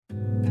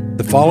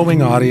The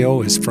following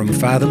audio is from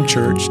Fathom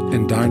Church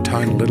in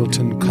downtown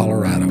Littleton,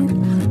 Colorado.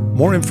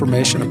 More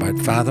information about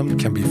Fathom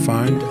can be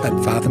found at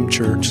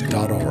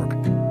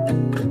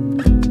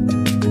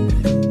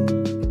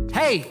fathomchurch.org.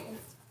 Hey,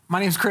 my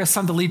name is Chris.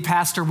 I'm the lead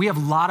pastor. We have a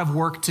lot of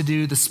work to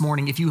do this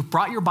morning. If you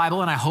brought your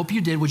Bible, and I hope you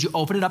did, would you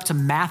open it up to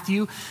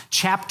Matthew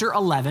chapter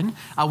 11?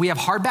 We have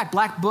hardback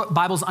black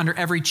Bibles under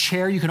every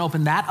chair. You can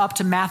open that up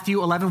to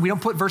Matthew 11. We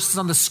don't put verses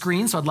on the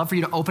screen, so I'd love for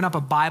you to open up a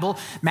Bible.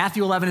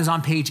 Matthew 11 is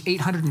on page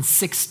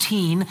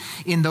 816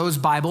 in those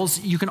Bibles.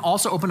 You can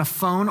also open a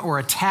phone or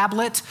a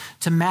tablet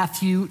to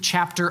Matthew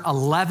chapter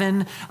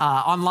 11.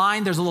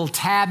 Online, there's a little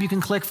tab you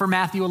can click for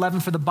Matthew 11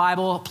 for the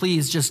Bible.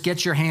 Please just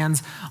get your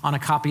hands on a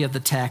copy of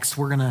the text.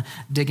 We're going to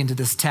dig into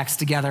this text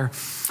together.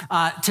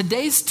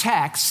 Today's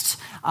text,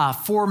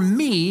 for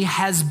me,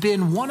 has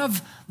been one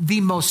of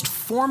the most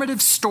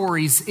formative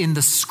stories in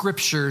the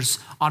scriptures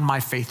on my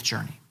faith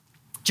journey.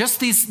 Just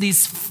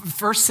these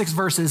first 6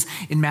 verses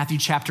in Matthew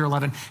chapter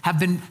 11 have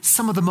been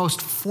some of the most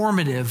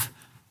formative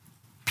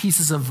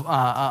pieces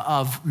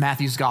of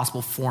Matthew's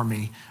gospel for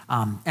me.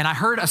 And I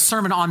heard a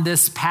sermon on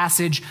this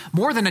passage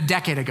more than a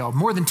decade ago,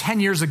 more than 10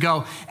 years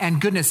ago. And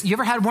goodness, you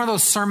ever had one of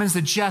those sermons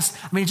that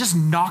it just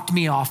knocked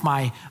me off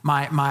my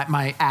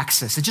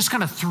axis? It just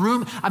kind of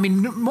threw me.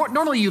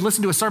 Normally you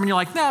listen to a sermon, you're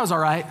like, that was all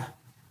right.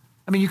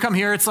 You come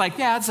here, it's like,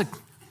 yeah,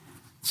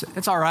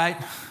 it's all right.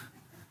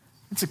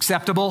 It's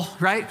acceptable,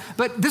 right?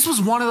 But this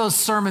was one of those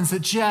sermons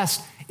that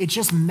just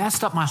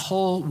messed up my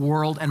whole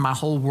world and my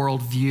whole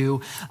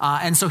worldview.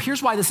 And so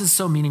here's why this is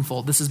so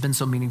meaningful. This has been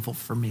so meaningful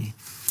for me.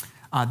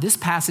 This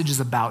passage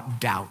is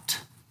about doubt.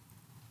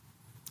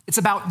 It's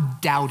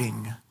about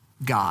doubting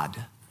God.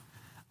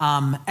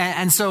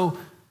 And so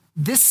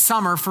this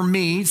summer for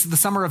me, the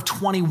summer of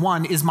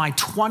 21, is my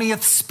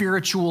 20th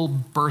spiritual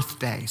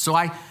birthday. So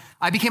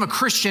I became a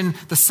Christian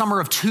the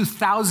summer of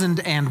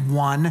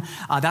 2001.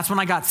 That's when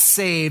I got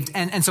saved.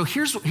 And so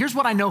here's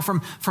what I know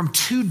from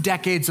 2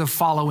 decades of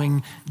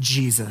following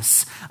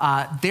Jesus.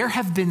 There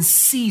have been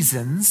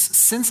seasons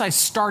since I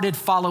started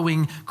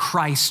following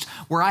Christ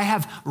where I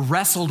have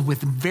wrestled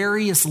with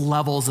various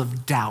levels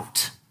of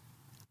doubt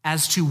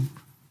as to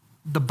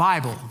the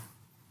Bible,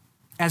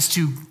 as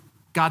to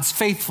God's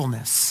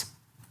faithfulness,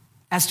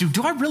 as to,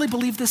 do I really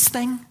believe this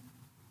thing?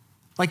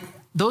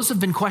 Those have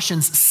been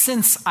questions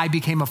since I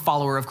became a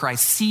follower of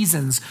Christ,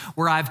 seasons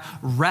where I've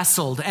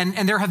wrestled.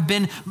 And there have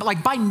been,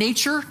 by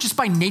nature,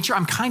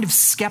 I'm kind of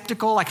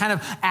skeptical. I kind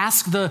of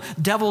ask the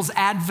devil's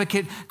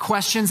advocate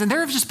questions. And there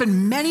have just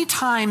been many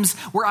times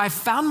where I've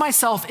found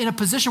myself in a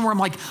position where I'm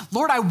like,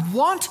 Lord, I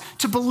want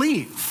to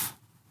believe.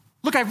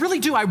 Look, I really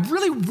do. I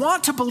really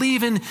want to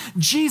believe in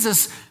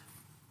Jesus,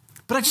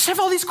 but I just have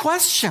all these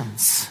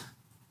questions.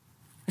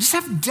 I just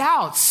have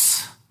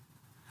doubts.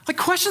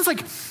 Questions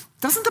like,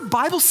 doesn't the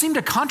Bible seem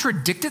to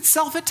contradict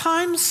itself at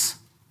times?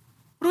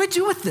 What do I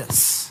do with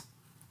this?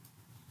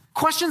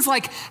 Questions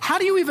like, how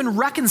do you even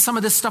reckon some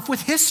of this stuff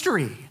with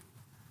history?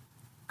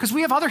 Because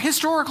we have other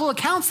historical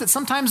accounts that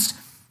sometimes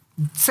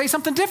say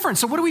something different.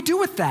 So what do we do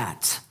with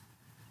that?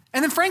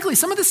 And then frankly,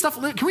 some of this stuff,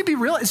 can we be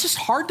real? It's just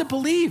hard to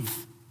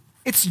believe.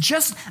 It's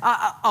just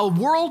a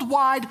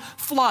worldwide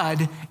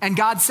flood and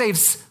God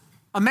saves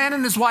a man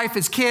and his wife,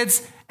 his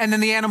kids, and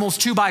then the animals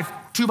two by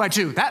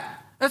two.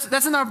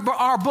 That's in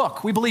our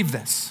book. We believe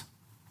this,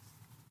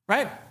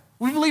 right?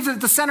 We believe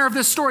that the center of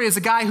this story is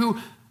a guy who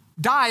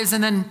dies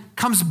and then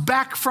comes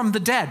back from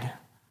the dead.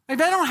 That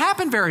don't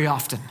happen very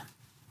often.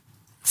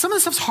 Some of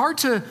this stuff's hard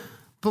to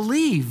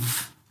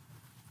believe.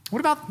 What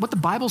about what the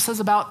Bible says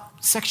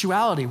about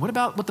sexuality? What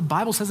about what the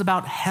Bible says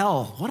about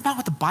hell? What about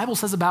what the Bible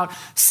says about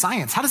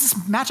science? How does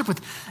this match up with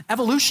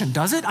evolution?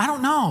 Does it? I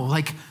don't know.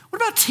 What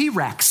about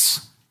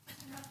T-Rex?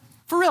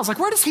 For real,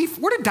 where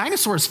did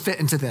dinosaurs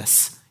fit into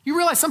this? You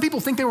realize some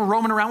people think they were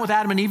roaming around with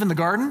Adam and Eve in the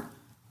garden?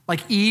 Like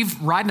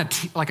Eve riding a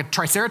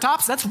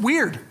triceratops? That's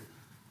weird.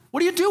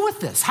 What do you do with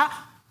this?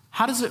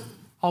 How does it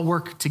all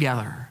work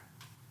together?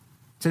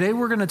 Today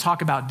we're going to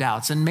talk about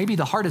doubts, and maybe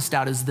the hardest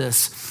doubt is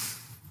this.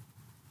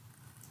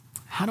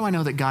 How do I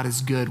know that God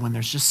is good when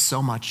there's just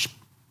so much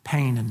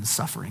pain and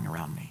suffering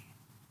around me?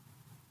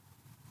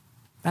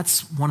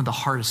 That's one of the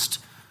hardest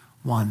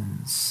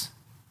ones.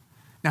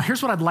 Now,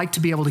 here's what I'd like to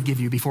be able to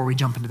give you before we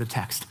jump into the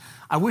text.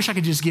 I wish I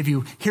could just give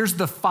you, here's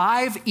the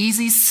 5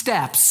 easy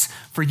steps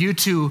for you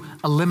to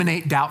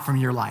eliminate doubt from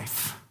your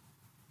life.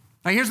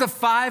 Now, here's the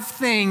 5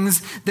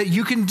 things that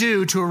you can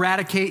do to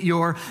eradicate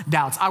your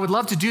doubts. I would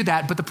love to do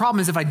that, but the problem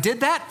is if I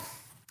did that,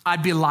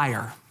 I'd be a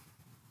liar.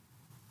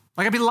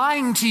 I'd be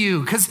lying to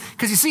you, because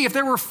you see, if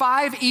there were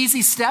 5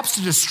 easy steps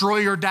to destroy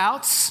your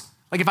doubts,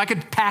 if I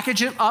could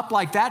package it up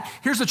like that,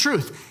 here's the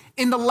truth.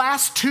 In the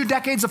last 2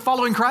 decades of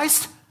following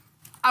Christ,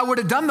 I would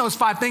have done those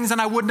 5 things and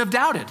I wouldn't have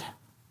doubted,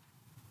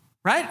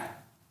 right?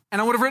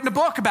 And I would have written a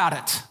book about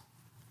it.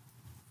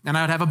 And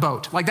I would have a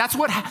boat.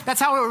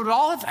 That's how it would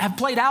all have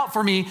played out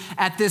for me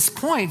at this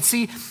point.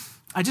 See,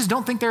 I just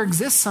don't think there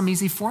exists some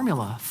easy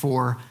formula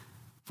for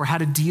how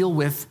to deal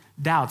with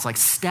doubts,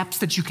 steps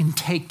that you can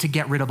take to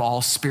get rid of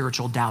all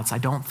spiritual doubts. I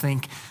don't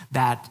think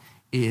that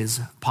is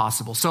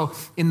possible. So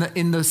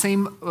in the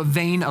same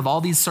vein of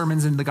all these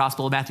sermons in the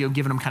Gospel of Matthew, I'm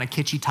giving them kind of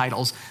kitschy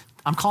titles.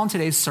 I'm calling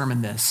today's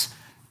sermon this: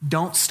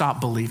 Don't Stop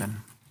Believing.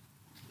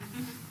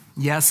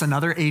 Yes,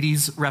 another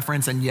 80s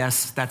reference, and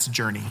yes, that's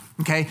Journey,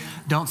 okay?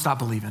 Don't stop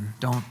believing.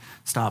 Don't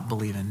stop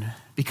believing.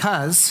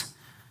 Because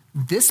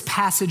this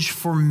passage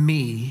for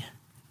me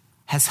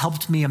has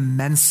helped me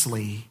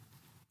immensely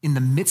in the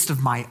midst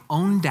of my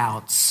own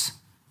doubts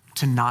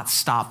to not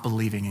stop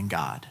believing in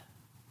God.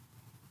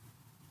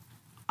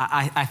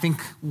 I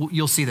think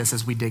you'll see this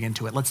as we dig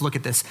into it. Let's look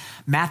at this.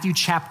 Matthew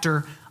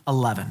chapter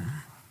 11.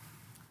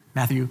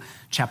 Matthew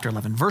chapter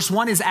 11. Verse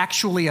 1 is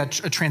actually a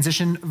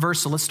transition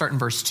verse, so let's start in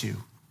verse 2.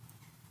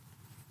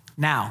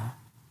 Now,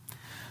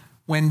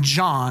 when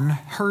John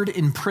heard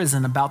in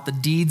prison about the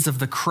deeds of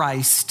the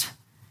Christ,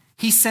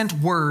 he sent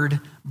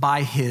word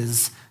by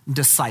his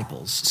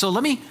disciples. So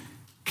let me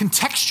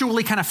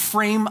contextually kind of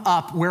frame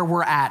up where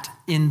we're at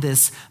in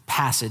this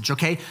passage,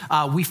 okay?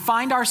 We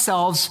find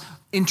ourselves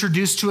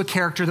introduced to a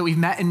character that we've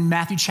met in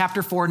Matthew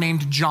chapter 4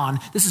 named John.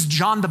 This is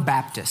John the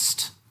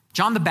Baptist.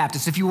 John the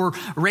Baptist. If you were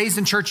raised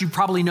in church, you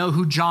probably know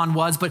who John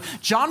was, but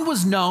John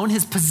was known,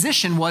 his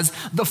position was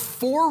the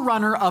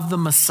forerunner of the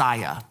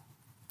Messiah.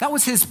 That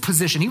was his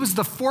position. He was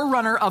the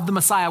forerunner of the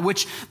Messiah,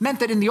 which meant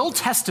that in the Old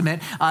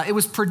Testament, it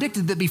was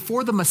predicted that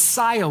before the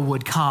Messiah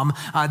would come,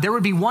 there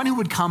would be one who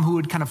would come who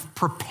would kind of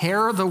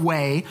prepare the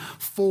way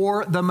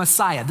for the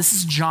Messiah. This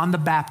is John the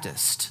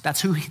Baptist. That's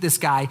who this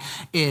guy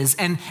is.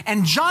 And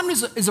John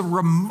is a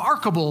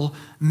remarkable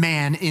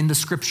man in the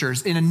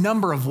scriptures in a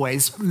number of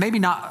ways. Maybe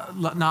not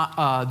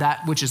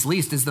that which is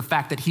least is the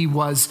fact that he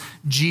was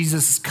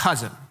Jesus'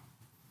 cousin.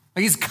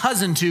 Like he's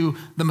cousin to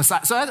the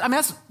Messiah. So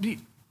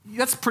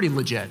that's pretty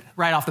legit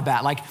right off the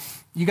bat. Like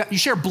you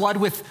share blood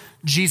with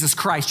Jesus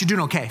Christ, you're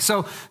doing okay.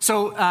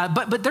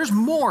 But there's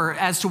more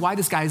as to why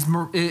this guy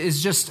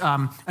is just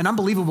an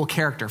unbelievable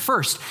character.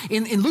 First,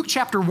 in Luke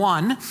chapter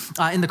 1,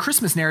 in the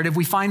Christmas narrative,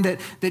 we find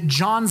that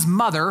John's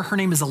mother, her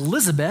name is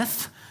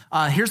Elizabeth,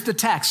 here's the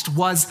text,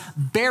 was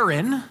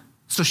barren,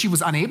 so she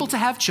was unable to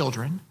have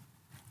children,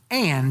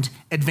 and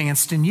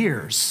advanced in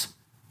years.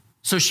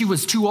 So she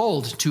was too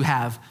old to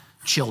have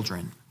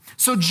children.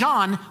 So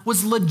John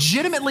was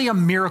legitimately a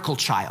miracle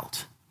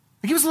child.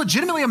 He was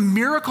legitimately a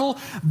miracle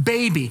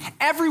baby.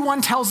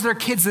 Everyone tells their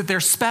kids that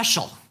they're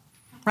special,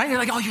 right? They're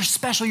like, oh, you're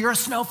special. You're a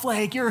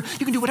snowflake. You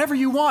can do whatever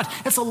you want.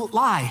 It's a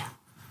lie.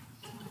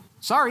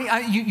 Sorry,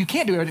 you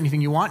can't do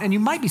anything you want, and you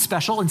might be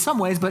special in some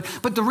ways, but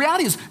the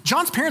reality is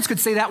John's parents could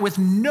say that with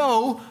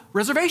no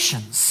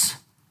reservations.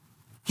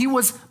 He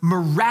was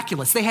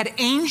miraculous. They had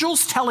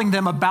angels telling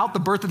them about the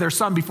birth of their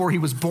son before he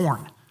was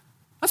born.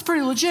 That's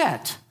pretty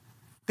legit.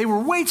 They were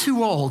way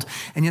too old,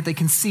 and yet they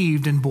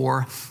conceived and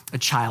bore a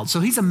child. So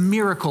he's a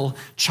miracle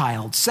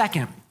child.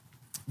 Second,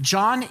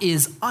 John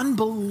is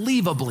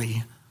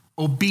unbelievably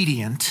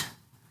obedient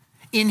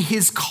in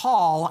his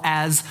call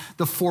as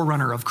the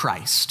forerunner of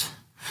Christ.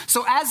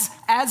 So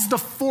as the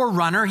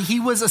forerunner,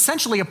 he was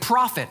essentially a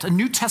prophet, a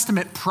New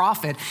Testament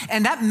prophet,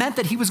 and that meant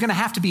that he was going to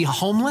have to be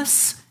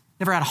homeless,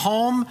 never had a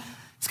home.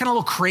 He's kind of a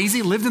little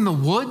crazy, lived in the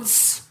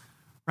woods.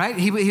 Right?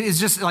 He is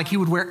just like he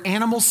would wear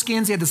animal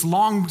skins. He had this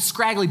long,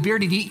 scraggly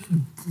beard. He'd eat,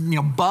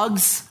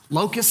 bugs,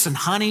 locusts, and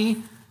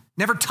honey.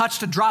 Never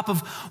touched a drop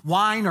of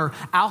wine or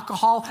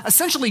alcohol.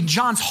 Essentially,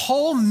 John's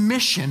whole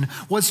mission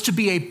was to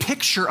be a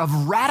picture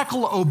of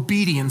radical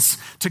obedience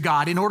to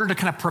God in order to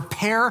kind of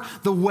prepare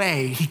the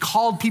way. He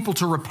called people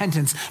to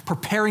repentance,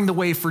 preparing the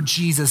way for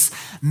Jesus'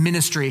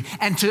 ministry.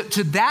 And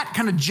to that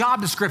kind of job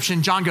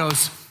description, John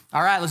goes,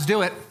 all right, let's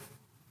do it.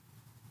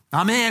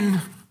 I'm in.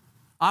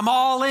 I'm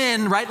all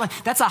in, right? Like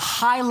that's a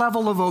high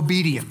level of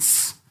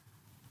obedience.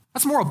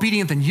 That's more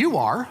obedient than you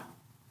are.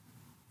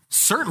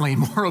 Certainly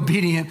more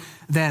obedient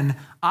than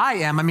I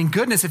am. I mean,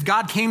 goodness, if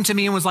God came to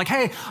me and was like,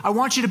 hey, I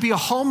want you to be a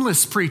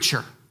homeless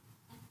preacher,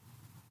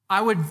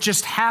 I would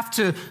just have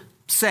to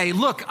say,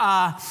 look,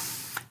 I'm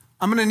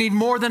going to need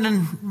more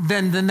than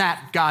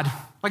that, God.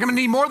 Like I'm going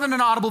to need more than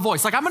an audible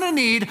voice. Like I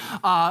need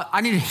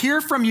to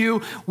hear from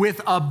you with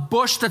a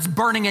bush that's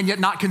burning and yet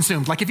not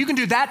consumed. Like if you can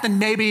do that, then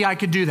maybe I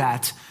could do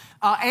that.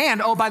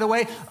 And by the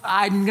way,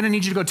 I'm going to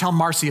need you to go tell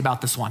Marcy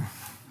about this one.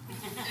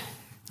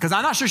 Because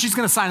I'm not sure she's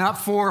going to sign up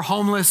for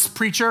homeless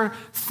preacher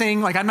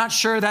thing. Like, I'm not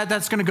sure that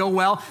that's going to go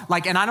well.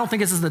 Like, and I don't think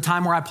this is the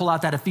time where I pull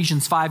out that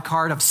Ephesians 5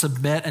 card of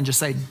submit and just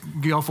say,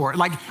 go for it.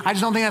 Like, I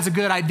just don't think that's a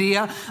good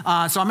idea. So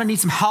I'm going to need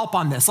some help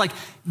on this. Like,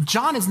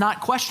 John is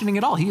not questioning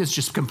at all. He is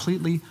just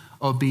completely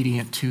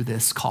obedient to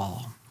this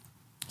call.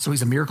 So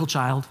he's a miracle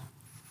child.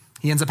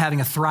 He ends up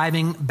having a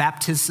thriving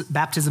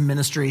baptism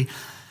ministry.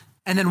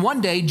 And then one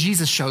day,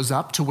 Jesus shows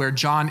up to where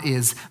John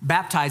is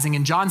baptizing,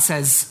 and John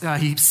says,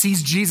 he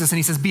sees Jesus, and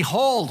he says,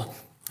 behold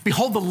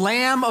the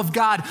Lamb of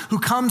God who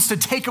comes to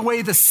take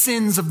away the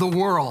sins of the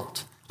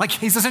world. Like,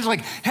 he's essentially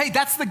like, hey,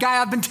 that's the guy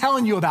I've been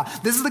telling you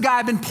about. This is the guy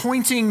I've been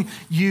pointing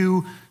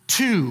you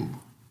to.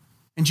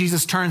 And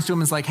Jesus turns to him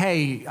and is like,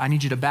 hey, I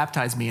need you to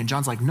baptize me. And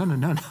John's like, no.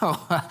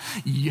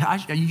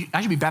 I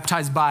should be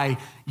baptized by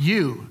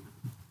you.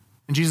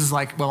 And Jesus is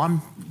like, well,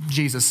 I'm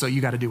Jesus, so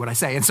you got to do what I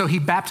say. And so he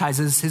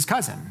baptizes his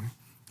cousin.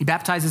 He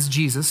baptizes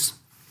Jesus.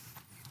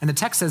 And the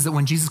text says that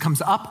when Jesus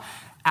comes up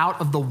out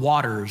of the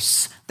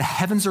waters, the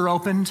heavens are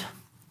opened,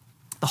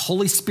 the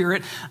Holy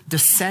Spirit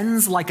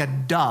descends like a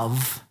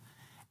dove,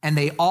 and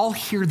they all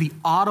hear the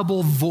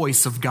audible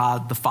voice of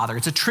God the Father.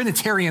 It's a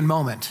Trinitarian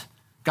moment.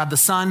 God the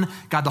Son,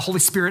 God the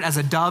Holy Spirit as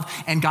a dove,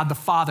 and God the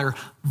Father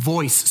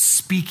voice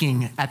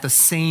speaking at the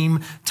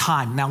same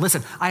time. Now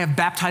listen, I have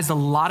baptized a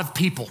lot of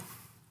people,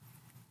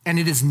 and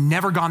it has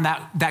never gone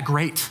that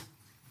great.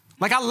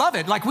 Like, I love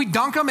it. Like, we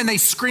dunk them and they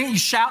scream, you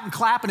shout and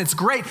clap, and it's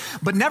great.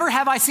 But never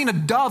have I seen a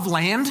dove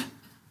land,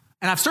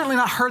 and I've certainly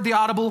not heard the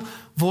audible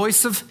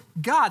voice of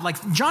God.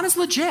 Like, John is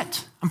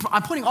legit.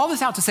 I'm pointing all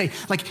this out to say,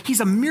 like,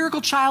 he's a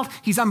miracle child.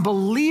 He's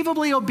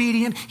unbelievably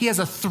obedient. He has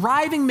a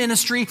thriving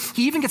ministry.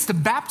 He even gets to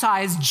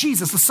baptize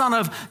Jesus, the Son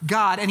of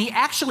God, and he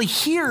actually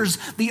hears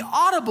the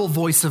audible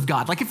voice of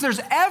God. Like, if there's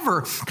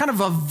ever kind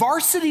of a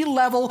varsity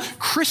level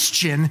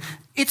Christian,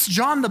 it's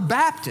John the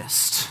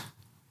Baptist.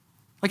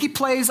 Like, he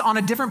plays on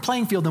a different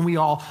playing field than we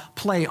all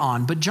play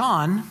on. But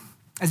John,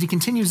 as he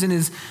continues in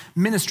his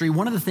ministry,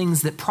 one of the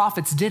things that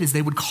prophets did is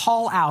they would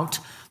call out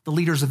the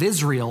leaders of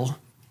Israel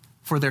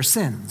for their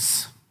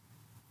sins.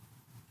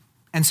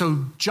 And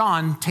so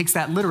John takes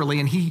that literally,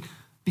 and he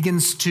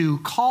begins to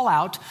call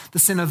out the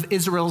sin of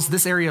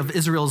this area of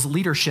Israel's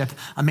leadership,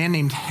 a man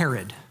named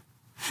Herod.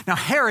 Now,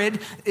 Herod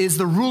is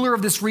the ruler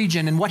of this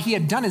region, and what he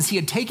had done is he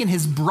had taken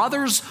his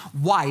brother's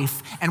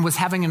wife and was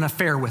having an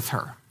affair with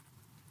her.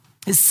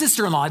 His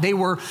sister-in-law, they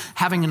were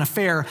having an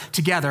affair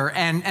together,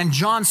 and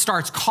John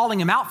starts calling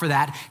him out for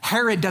that.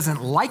 Herod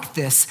doesn't like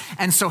this,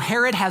 and so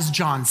Herod has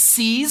John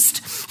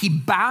seized. He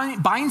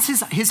binds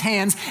his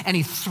hands, and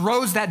he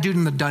throws that dude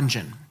in the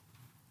dungeon.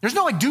 There's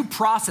no due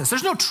process.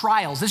 There's no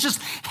trials. It's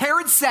just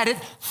Herod said it,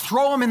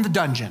 throw him in the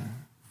dungeon.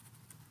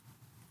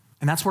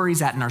 And that's where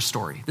he's at in our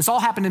story. This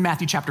all happened in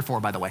Matthew chapter 4,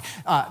 by the way.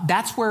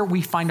 That's where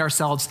we find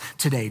ourselves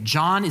today.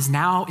 John is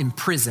now in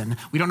prison.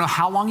 We don't know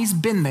how long he's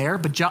been there,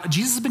 but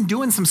Jesus has been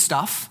doing some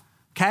stuff,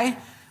 okay?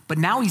 But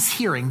now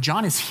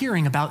John is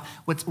hearing about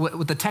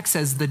what the text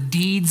says, the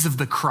deeds of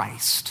the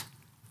Christ.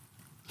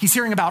 He's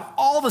hearing about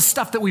all the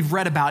stuff that we've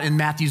read about in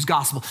Matthew's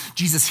gospel.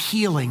 Jesus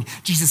healing,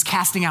 Jesus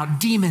casting out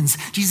demons,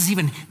 Jesus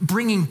even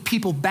bringing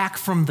people back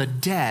from the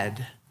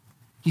dead.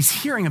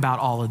 He's hearing about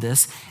all of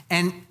this,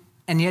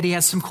 and yet he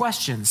has some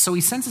questions. So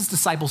he sends his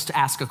disciples to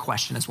ask a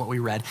question, is what we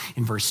read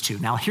in verse 2.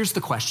 Now here's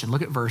the question.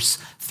 Look at verse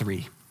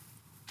 3.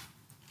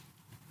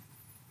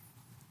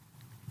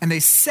 And they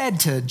said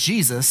to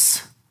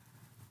Jesus,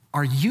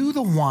 "Are you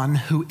the one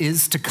who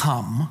is to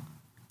come,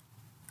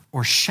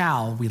 or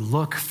shall we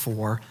look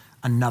for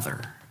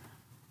another?"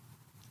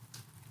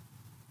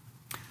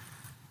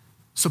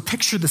 So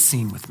picture the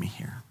scene with me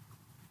here.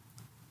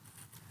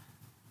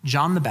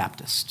 John the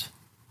Baptist,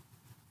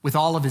 with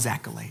all of his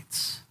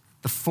accolades,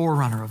 the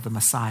forerunner of the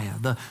Messiah,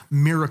 the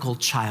miracle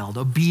child,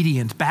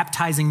 obedient,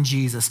 baptizing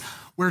Jesus.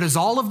 Where does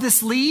all of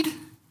this lead?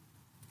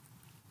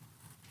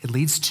 It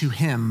leads to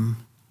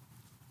him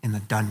in the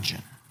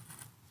dungeon,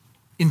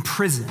 in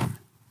prison.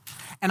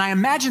 And I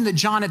imagine that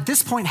John at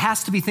this point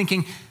has to be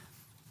thinking,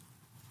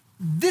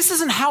 this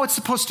isn't how it's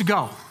supposed to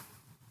go.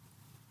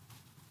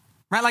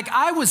 Right? Like,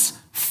 I was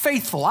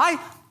faithful. I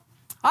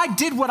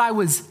did what I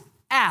was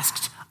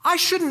asked. I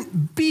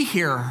shouldn't be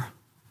here.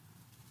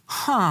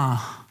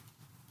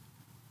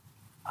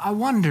 I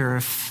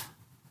wonder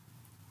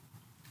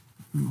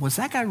was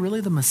that guy really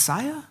the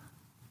Messiah?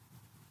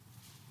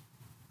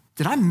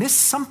 Did I miss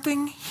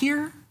something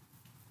here?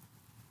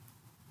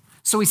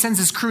 So he sends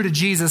his crew to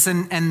Jesus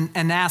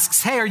and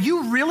asks, hey, are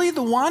you really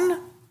the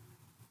one?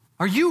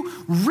 Are you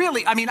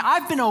really? I mean,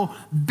 I've been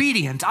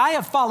obedient. I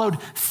have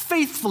followed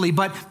faithfully,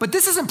 but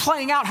this isn't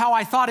playing out how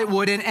I thought it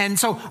would. And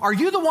so are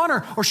you the one,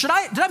 or did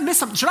I miss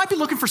something? Should I be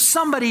looking for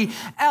somebody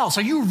else?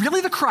 Are you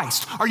really the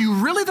Christ? Are you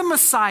really the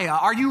Messiah?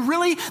 Are you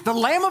really the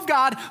Lamb of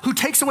God who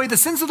takes away the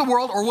sins of the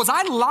world? Or was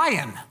I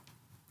lying?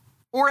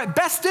 Or at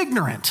best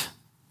ignorant?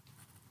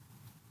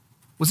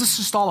 Was this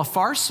just all a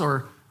farce?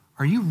 Or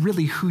are you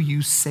really who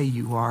you say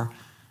you are,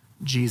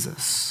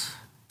 Jesus?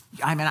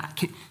 I mean,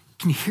 can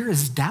you hear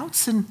his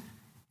doubts in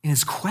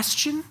his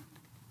question?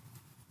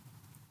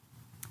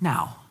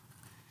 Now,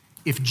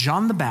 if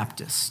John the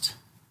Baptist,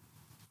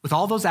 with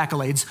all those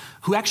accolades,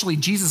 who actually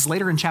Jesus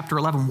later in chapter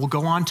 11 will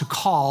go on to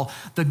call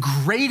the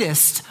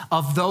greatest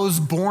of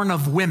those born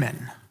of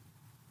women,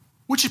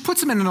 which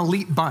puts him in an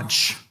elite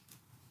bunch,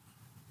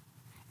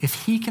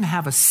 if he can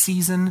have a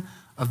season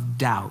of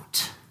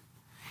doubt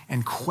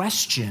and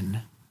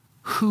question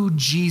who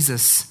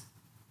Jesus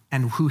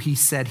and who he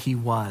said he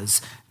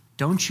was,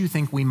 don't you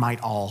think we might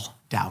all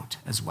doubt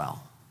as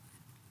well?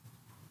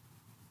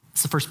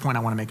 It's the first point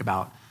I want to make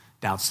about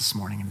doubts this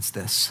morning, and it's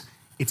this: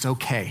 it's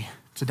okay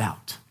to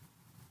doubt.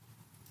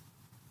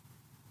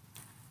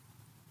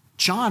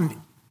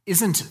 John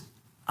is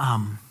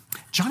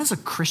a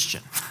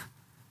Christian.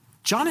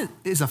 John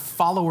is a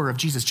follower of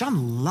Jesus.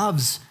 John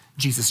loves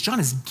Jesus. John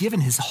has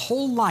given his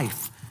whole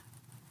life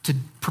to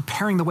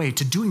preparing the way,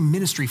 to doing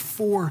ministry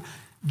for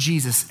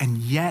Jesus, and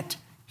yet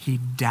he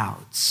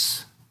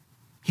doubts.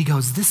 He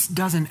goes, this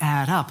doesn't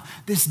add up.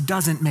 This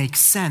doesn't make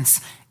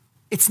sense.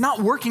 It's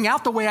not working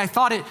out the way I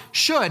thought it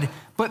should.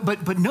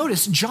 But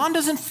notice, John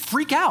doesn't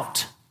freak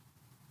out.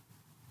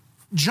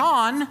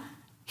 John,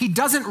 he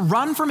doesn't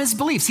run from his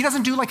beliefs. He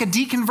doesn't do like a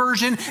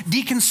deconversion,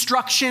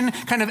 deconstruction,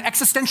 kind of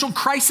existential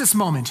crisis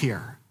moment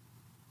here.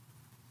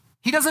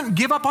 He doesn't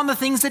give up on the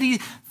things that he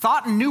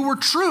thought and knew were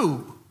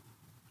true.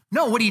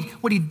 No, what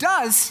he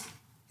does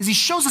is he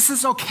shows us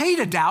it's okay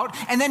to doubt,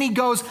 and then he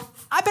goes,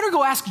 I better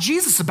go ask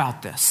Jesus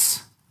about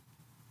this.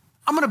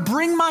 I'm going to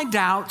bring my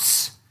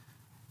doubts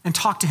and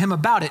talk to him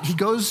about it. He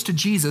goes to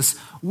Jesus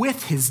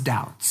with his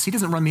doubts. He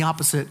doesn't run the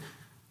opposite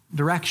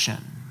direction.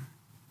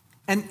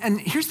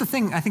 And here's the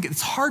thing, I think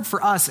it's hard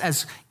for us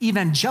as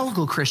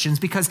evangelical Christians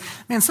because,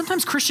 man,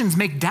 sometimes Christians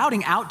make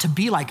doubting out to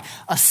be like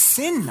a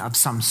sin of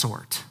some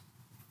sort.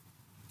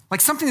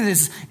 Like something that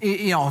is,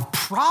 a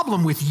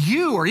problem with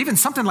you, or even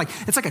something like,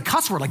 it's like a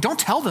cuss word. Like, don't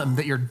tell them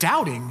that you're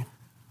doubting.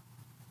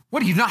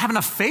 What, do you not have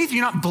enough faith? Do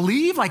you not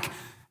believe? Like,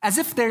 as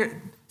if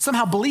they're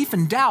somehow belief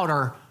and doubt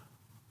are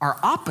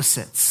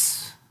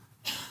opposites.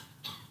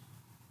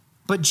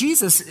 But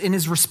Jesus, in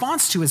his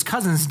response to his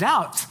cousin's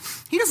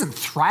doubts, he doesn't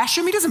thrash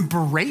him. He doesn't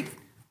berate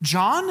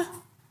John.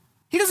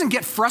 He doesn't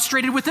get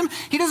frustrated with him.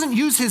 He doesn't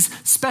use his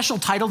special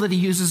title that he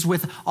uses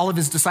with all of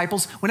his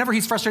disciples. Whenever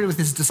he's frustrated with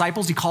his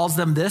disciples, he calls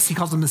them this. He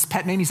calls them this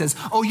pet name. He says,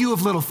 oh, you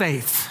of little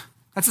faith.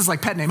 That's his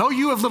like pet name. Oh,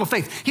 you of little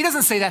faith. He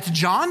doesn't say that to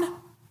John.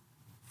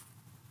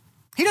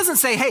 He doesn't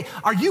say, hey,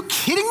 are you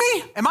kidding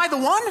me? Am I the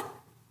one?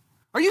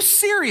 Are you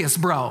serious,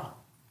 bro?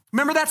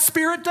 Remember that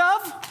spirit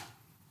dove?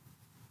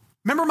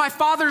 Remember my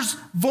father's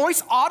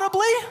voice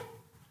audibly?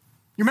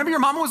 You remember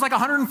your mama was like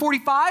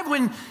 145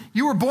 when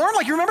you were born?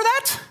 Like, you remember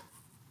that?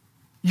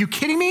 You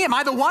kidding me? Am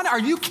I the one? Are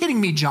you kidding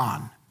me,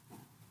 John?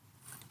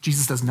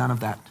 Jesus does none of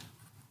that.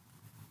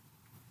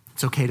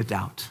 It's okay to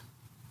doubt.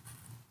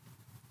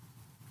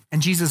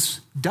 And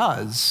Jesus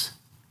does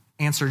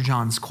answer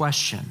John's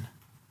question,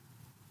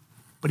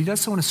 but he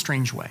does so in a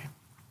strange way.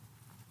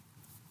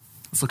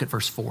 Let's look at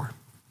verse 4.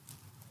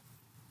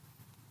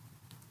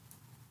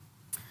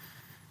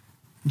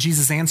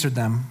 Jesus answered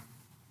them,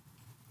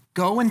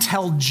 go and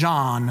tell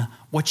John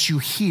what you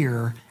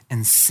hear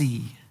and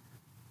see.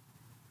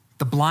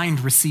 The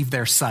blind receive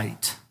their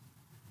sight,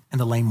 and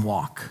the lame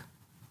walk.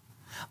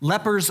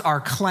 Lepers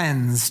are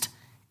cleansed,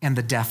 and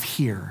the deaf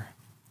hear.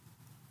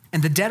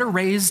 And the dead are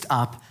raised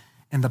up,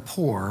 and the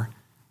poor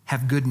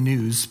have good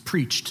news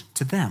preached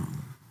to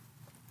them.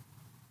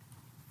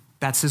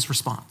 That's his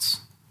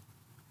response.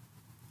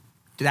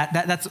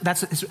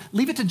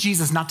 Leave it to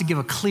Jesus not to give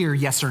a clear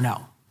yes or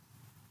no.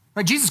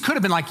 Right? Jesus could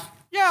have been like,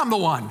 yeah, I'm the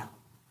one.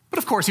 But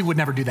of course, he would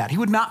never do that. He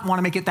would not want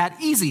to make it that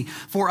easy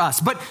for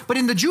us. But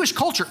in the Jewish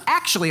culture,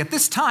 actually, at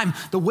this time,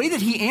 the way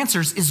that he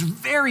answers is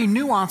very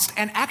nuanced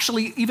and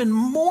actually even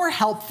more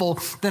helpful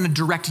than a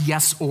direct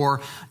yes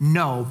or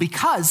no.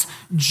 Because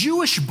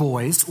Jewish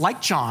boys, like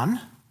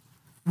John,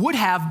 would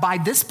have, by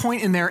this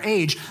point in their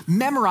age,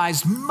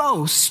 memorized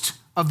most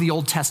of the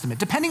Old Testament.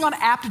 Depending on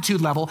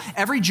aptitude level,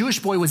 every Jewish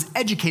boy was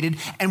educated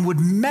and would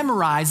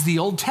memorize the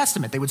Old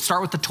Testament. They would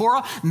start with the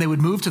Torah, and they would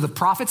move to the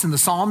prophets and the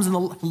Psalms and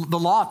the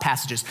law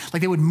passages.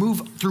 Like, they would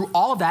move through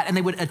all of that, and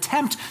they would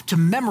attempt to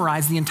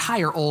memorize the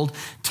entire Old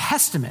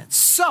Testament.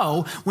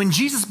 So when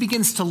Jesus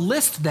begins to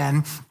list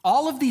then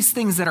all of these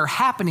things that are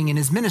happening in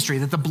his ministry,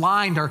 that the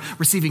blind are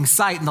receiving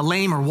sight, and the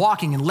lame are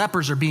walking, and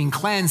lepers are being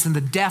cleansed, and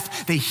the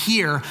deaf, they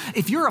hear.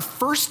 If you're a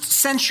first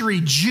century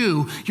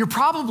Jew, you're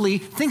probably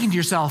thinking to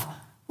yourself,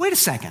 wait a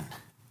second.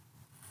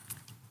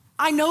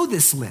 I know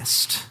this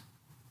list.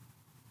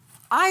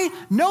 I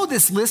know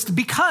this list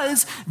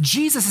because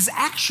Jesus is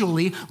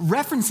actually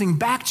referencing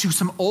back to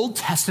some Old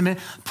Testament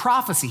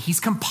prophecy. He's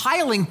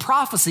compiling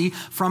prophecy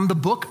from the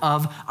book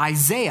of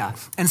Isaiah.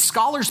 And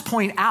scholars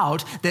point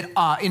out that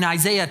in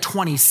Isaiah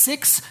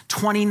 26,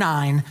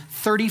 29,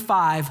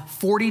 35,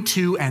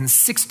 42, and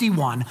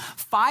 61,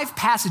 5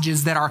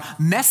 passages that are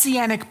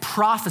messianic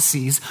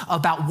prophecies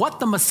about what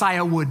the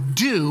Messiah would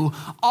do.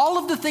 All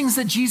of the things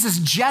that Jesus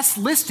just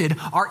listed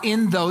are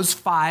in those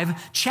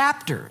 5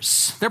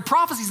 chapters. They're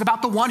prophecies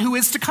about the one who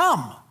is to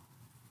come.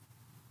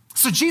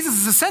 So Jesus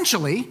is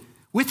essentially,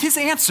 with his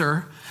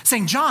answer,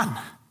 saying, John,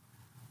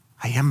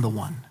 I am the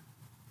one.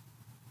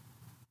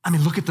 I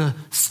mean, look at the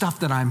stuff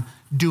that I'm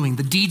doing.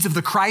 The deeds of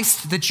the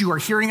Christ that you are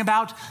hearing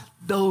about,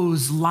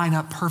 those line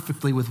up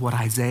perfectly with what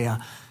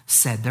Isaiah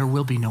said. There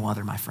will be no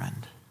other, my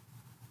friend.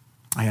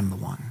 I am the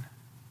one.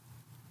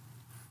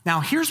 Now,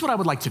 here's what I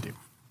would like to do.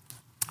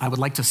 I would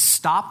like to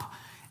stop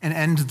and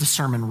end the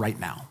sermon right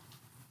now.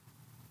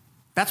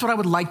 That's what I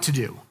would like to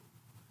do.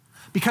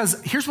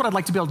 Because here's what I'd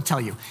like to be able to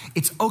tell you.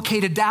 It's okay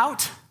to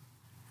doubt.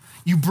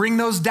 You bring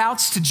those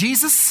doubts to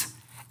Jesus,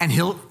 and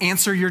he'll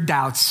answer your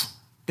doubts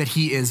that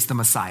he is the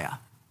Messiah.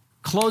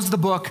 Close the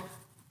book,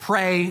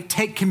 pray,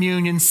 take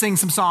communion, sing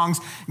some songs,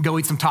 and go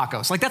eat some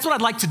tacos. Like, that's what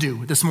I'd like to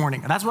do this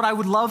morning. That's what I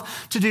would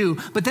love to do.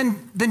 But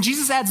then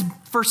Jesus adds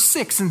verse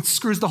 6 and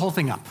screws the whole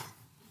thing up.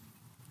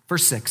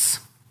 Verse 6.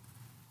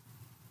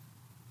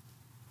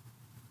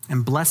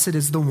 And blessed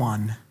is the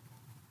one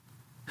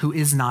who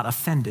is not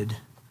offended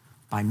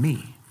by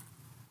me.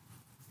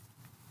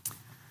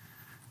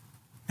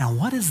 Now,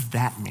 what does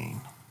that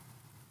mean?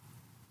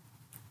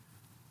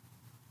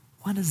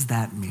 What does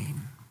that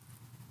mean?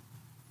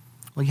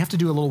 Well, you have to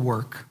do a little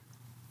work.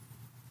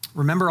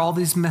 Remember all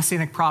these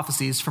messianic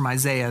prophecies from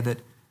Isaiah that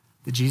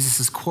Jesus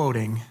is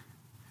quoting.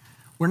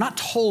 We're not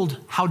told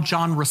how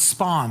John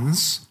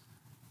responds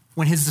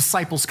when his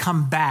disciples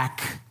come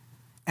back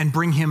and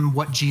bring him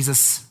what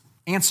Jesus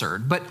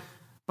answered. But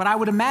I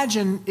would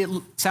imagine it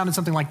sounded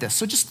something like this.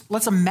 So just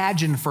let's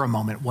imagine for a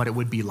moment what it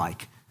would be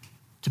like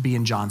to be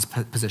in John's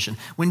position.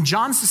 When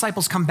John's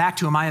disciples come back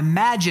to him, I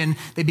imagine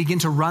they begin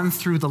to run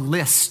through the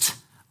list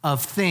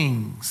of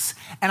things.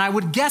 And I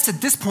would guess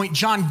at this point,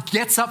 John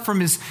gets up from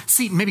his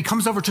seat and maybe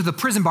comes over to the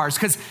prison bars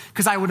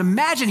because I would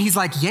imagine he's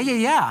like,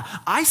 yeah,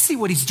 I see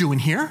what he's doing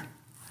here.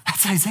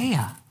 That's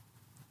Isaiah.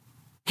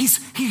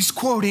 He's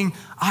quoting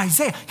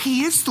Isaiah.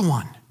 He is the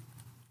one.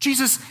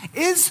 Jesus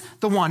is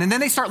the one. And then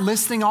they start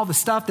listing all the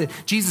stuff that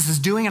Jesus is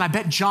doing. And I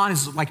bet John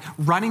is like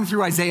running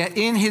through Isaiah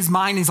in his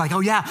mind. He's like, oh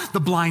yeah, the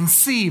blind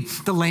see,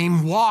 the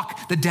lame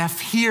walk, the deaf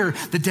hear,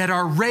 the dead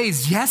are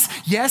raised. Yes.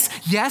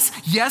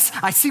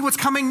 I see what's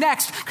coming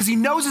next because he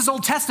knows his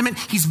Old Testament.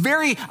 He's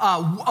very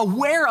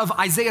aware of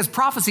Isaiah's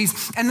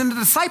prophecies. And then the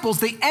disciples,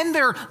 they end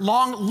their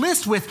long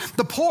list with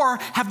the poor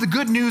have the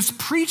good news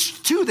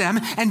preached to them.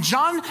 And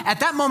John at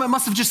that moment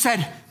must have just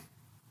said,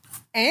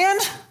 and?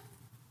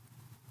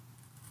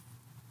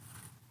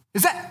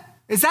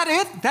 Is that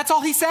it? That's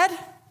all he said?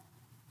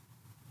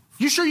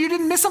 You sure you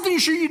didn't miss something? You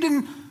sure you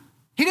didn't?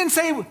 He didn't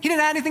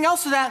add anything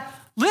else to that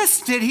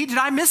list, did he? Did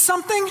I miss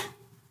something?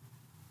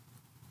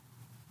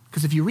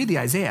 Because if you read the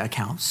Isaiah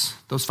accounts,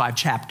 those 5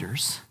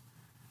 chapters,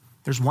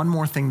 there's one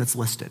more thing that's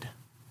listed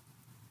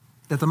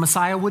that the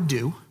Messiah would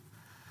do.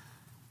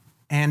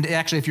 And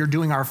actually, if you're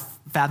doing our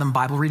Fathom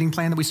Bible reading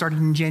plan that we started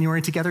in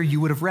January together, you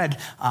would have read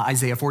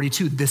Isaiah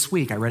 42 this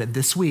week. I read it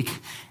this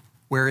week,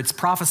 where it's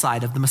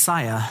prophesied of the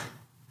Messiah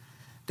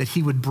that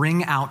he would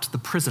bring out the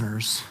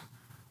prisoners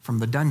from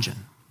the dungeon.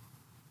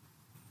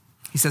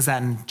 He says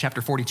that in chapter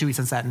 42. He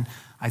says that in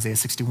Isaiah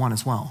 61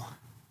 as well.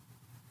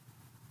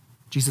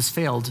 Jesus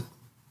failed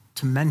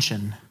to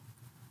mention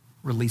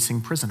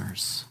releasing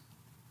prisoners.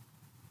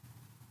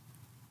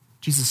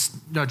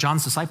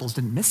 John's disciples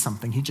didn't miss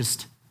something. He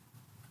just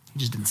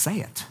didn't say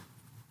it.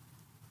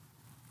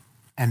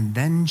 And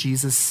then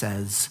Jesus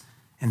says,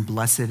 and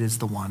blessed is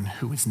the one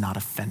who is not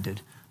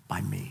offended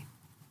by me.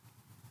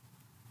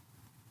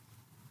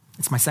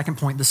 It's my second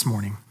point this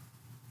morning.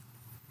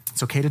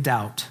 It's okay to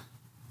doubt,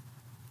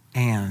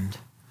 and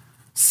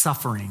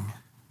suffering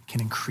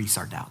can increase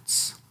our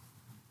doubts.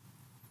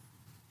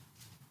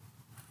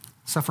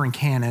 Suffering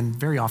can, and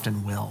very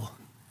often will,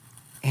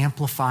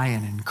 amplify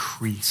and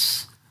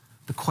increase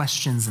the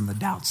questions and the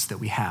doubts that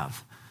we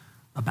have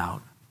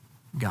about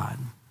God.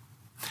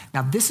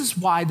 Now, this is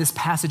why this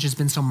passage has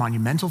been so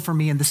monumental for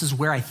me, and this is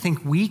where I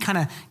think we kind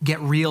of get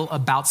real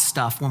about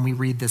stuff when we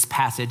read this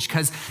passage,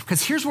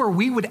 because here's where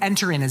we would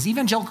enter in as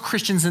evangelical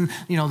Christians in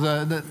in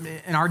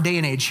our day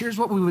and age. Here's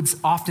what we would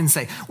often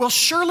say: well,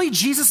 surely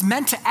Jesus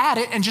meant to add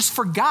it and just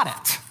forgot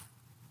it.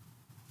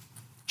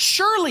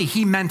 Surely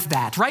he meant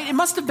that, right? It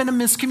must have been a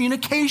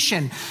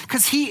miscommunication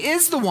because he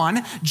is the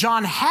one.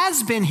 John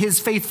has been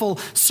his faithful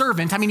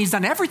servant. I mean, he's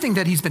done everything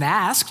that he's been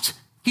asked.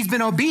 He's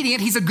been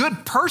obedient. He's a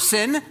good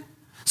person.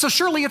 So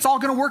surely it's all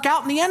going to work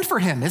out in the end for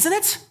him, isn't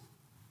it?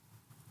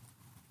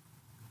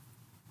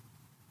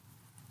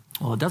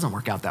 Well, it doesn't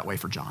work out that way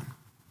for John.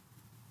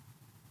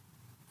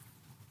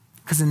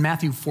 Because in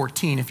Matthew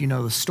 14, if you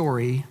know the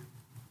story,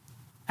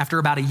 after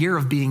about a year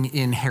of being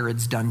in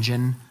Herod's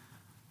dungeon,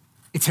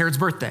 it's Herod's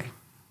birthday.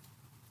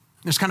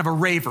 There's kind of a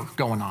raver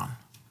going on.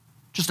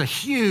 Just a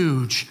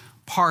huge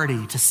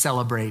party to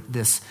celebrate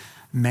this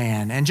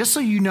man. And just so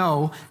you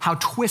know how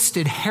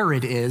twisted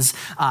Herod is,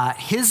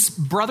 his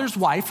brother's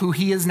wife, who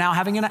he is now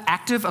having an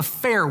active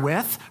affair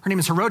with, her name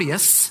is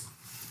Herodias,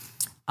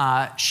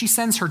 she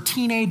sends her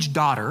teenage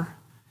daughter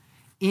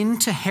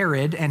into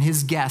Herod and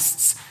his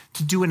guests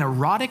to do an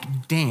erotic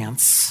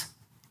dance.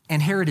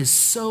 And Herod is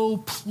so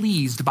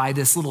pleased by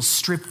this little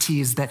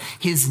striptease that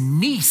his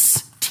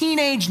niece,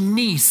 teenage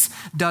niece,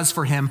 does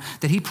for him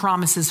that he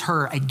promises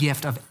her a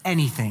gift of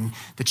anything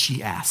that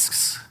she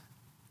asks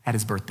at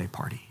his birthday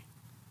party.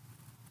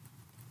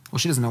 Well,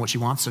 she doesn't know what she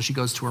wants, so she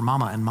goes to her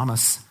mama, and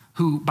mama's,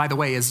 who, by the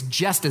way, is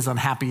just as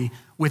unhappy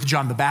with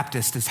John the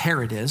Baptist as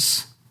Herod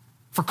is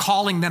for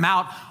calling them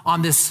out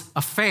on this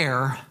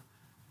affair.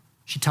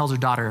 She tells her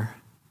daughter,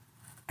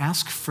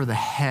 ask for the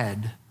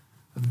head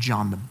of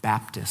John the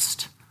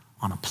Baptist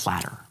on a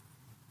platter.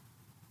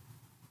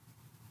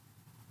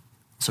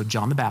 So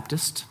John the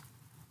Baptist,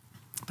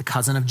 the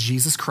cousin of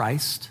Jesus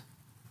Christ,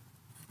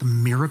 the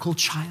miracle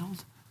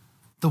child,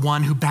 the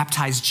one who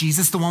baptized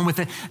Jesus, the one with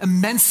an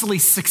immensely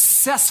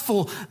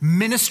successful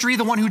ministry,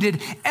 the one who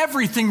did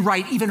everything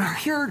right, even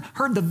heard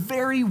the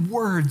very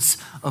words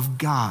of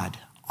God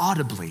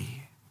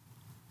audibly,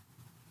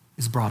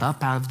 is brought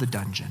up out of the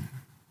dungeon.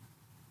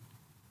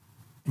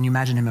 And you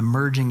imagine him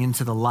emerging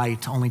into the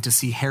light only to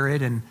see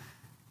Herod and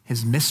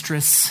his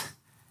mistress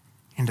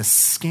and a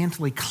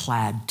scantily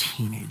clad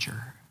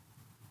teenager.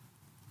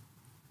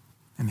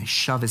 And they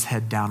shove his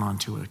head down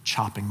onto a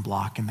chopping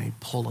block and they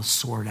pull a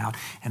sword out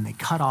and they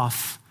cut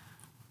off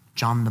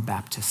John the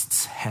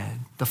Baptist's head,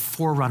 the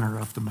forerunner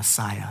of the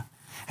Messiah,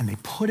 and they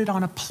put it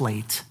on a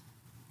plate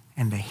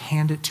and they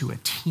hand it to a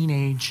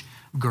teenage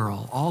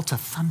girl, all to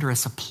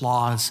thunderous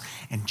applause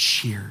and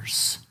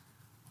cheers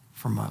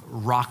from a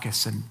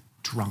raucous and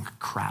drunk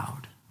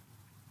crowd.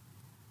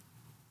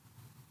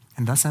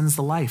 And thus ends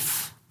the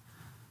life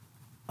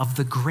of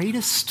the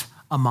greatest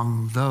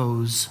among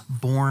those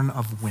born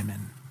of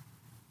women.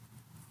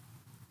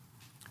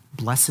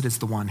 Blessed is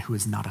the one who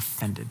is not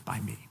offended by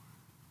me.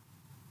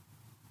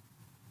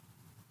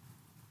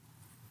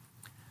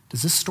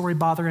 Does this story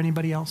bother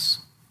anybody else?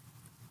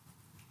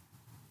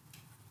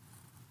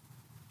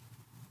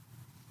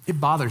 It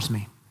bothers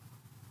me.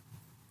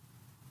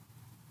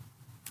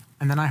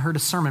 And then I heard a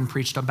sermon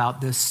preached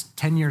about this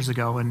 10 years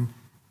ago, and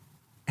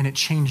it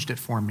changed it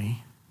for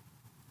me.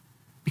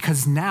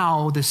 Because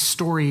now this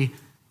story,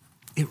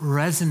 it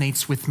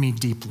resonates with me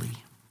deeply.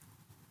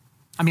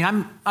 I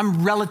mean,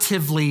 I'm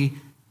relatively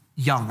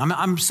young.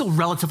 I'm still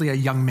relatively a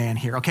young man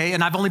here, okay?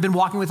 And I've only been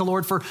walking with the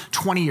Lord for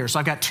 20 years. So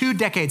I've got 2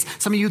 decades.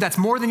 Some of you, that's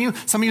more than you.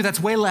 Some of you, that's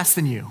way less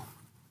than you.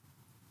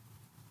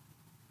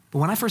 But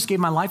when I first gave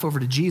my life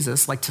over to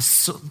Jesus, like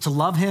to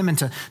love him and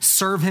to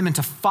serve him and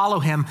to follow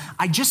him,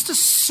 I just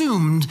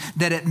assumed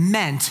that it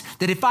meant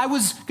that if I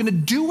was going to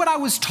do what I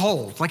was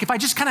told, like if I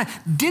just kind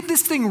of did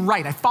this thing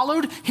right, I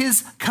followed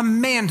his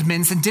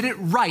commandments and did it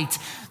right,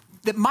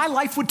 that my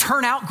life would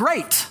turn out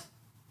great.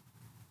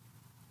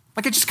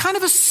 Like I just kind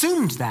of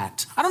assumed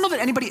that. I don't know that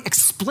anybody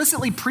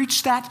explicitly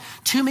preached that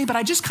to me, but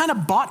I just kind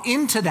of bought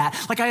into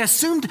that. Like I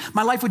assumed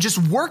my life would just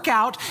work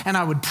out and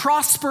I would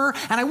prosper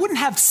and I wouldn't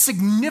have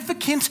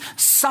significant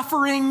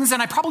sufferings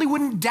and I probably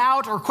wouldn't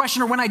doubt or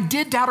question, or when I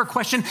did doubt or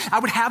question, I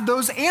would have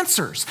those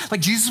answers.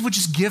 Like Jesus would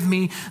just give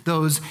me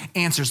those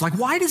answers. Like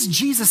why does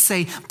Jesus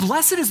say,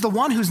 blessed is the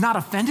one who's not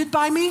offended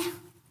by me?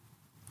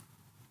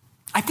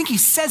 I think he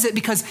says it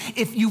because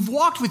if you've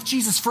walked with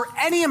Jesus for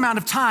any amount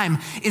of time,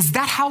 is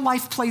that how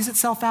life plays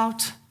itself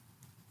out?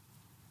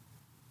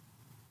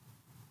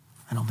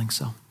 I don't think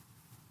so.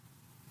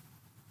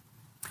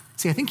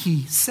 See, I think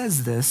he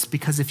says this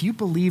because if you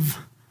believe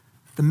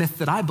the myth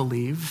that I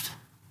believed,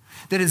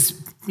 that is,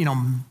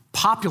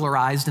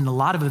 popularized in a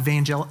lot of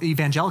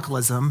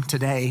evangelicalism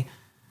today,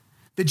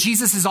 that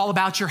Jesus is all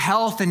about your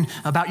health and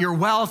about your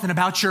wealth and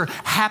about your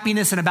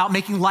happiness and about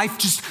making life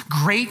just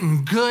great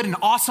and good and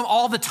awesome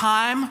all the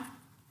time.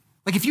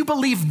 Like if you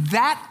believe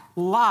that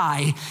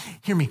lie,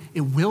 hear me,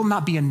 it will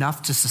not be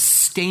enough to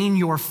sustain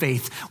your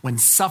faith when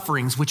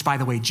sufferings, which by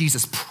the way,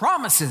 Jesus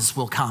promises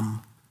will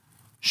come,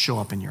 show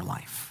up in your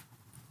life.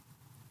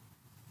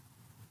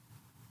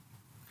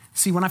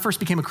 See, when I first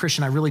became a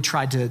Christian, I really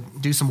tried to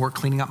do some work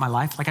cleaning up my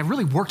life. Like I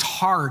really worked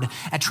hard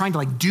at trying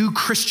to do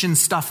Christian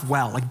stuff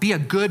well, like be a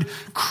good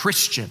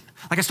Christian.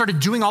 Like I started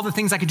doing all the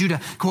things I could do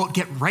to, quote,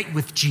 get right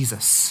with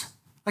Jesus.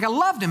 Like I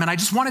loved him and I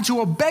just wanted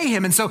to obey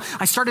him. And so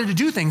I started to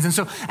do things. And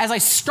so as I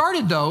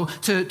started though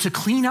to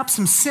clean up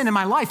some sin in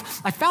my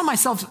life, I found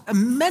myself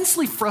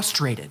immensely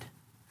frustrated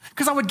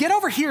because I would get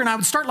over here and I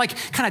would start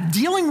kind of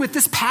dealing with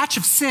this patch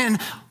of sin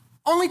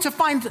only to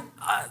find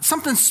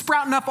something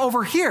sprouting up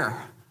over here.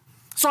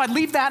 So I'd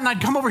leave that and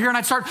I'd come over here and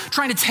I'd start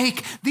trying to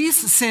take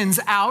these sins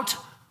out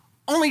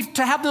only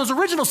to have those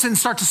original sins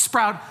start to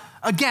sprout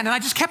again. And I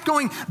just kept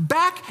going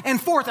back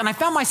and forth and I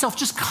found myself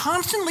just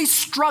constantly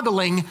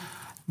struggling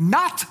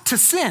not to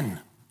sin.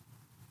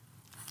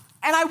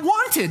 And I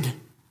wanted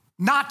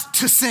not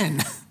to sin,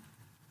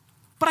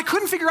 but I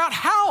couldn't figure out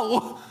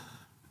how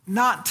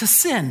not to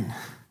sin.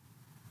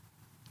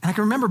 And I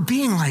can remember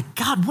being like,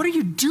 God, what are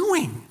you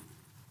doing?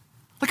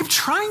 Like I'm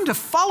trying to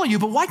follow you,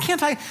 but why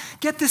can't I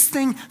get this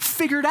thing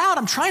figured out?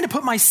 I'm trying to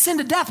put my sin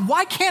to death.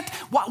 Why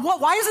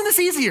isn't this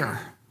easier? And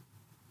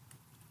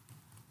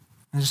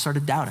I just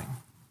started doubting.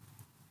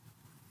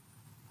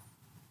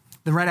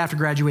 Then right after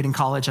graduating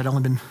college, I'd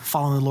only been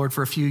following the Lord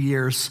for a few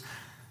years.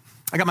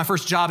 I got my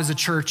first job as a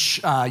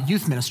church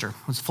youth minister.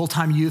 I was a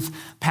full-time youth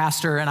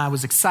pastor, and I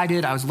was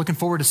excited. I was looking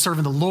forward to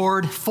serving the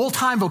Lord.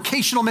 Full-time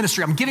vocational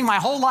ministry. I'm giving my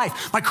whole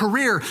life, my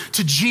career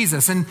to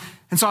Jesus. And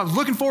so I was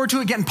looking forward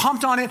to it, getting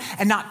pumped on it.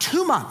 And not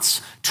 2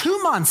 months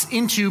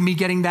into me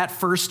getting that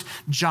first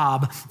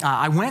job,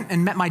 I went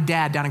and met my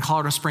dad down in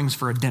Colorado Springs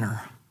for a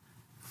dinner.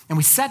 And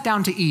we sat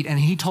down to eat, and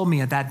he told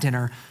me at that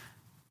dinner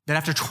that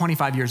after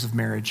 25 years of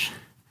marriage,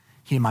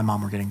 he and my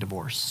mom were getting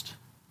divorced.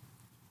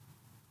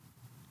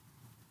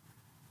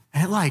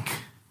 And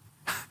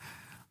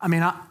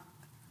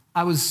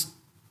I was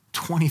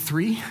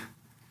 23,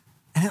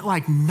 and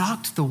it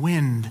knocked the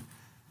wind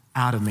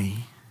out of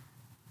me.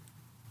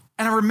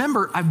 And I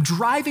remember I'm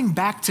driving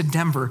back to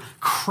Denver,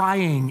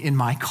 crying in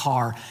my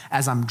car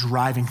as I'm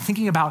driving,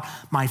 thinking about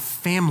my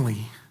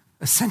family,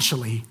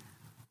 essentially,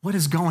 what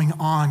is going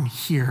on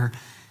here.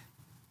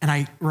 And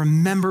I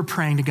remember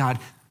praying to God,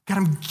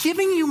 I'm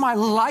giving you my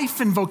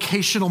life in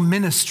vocational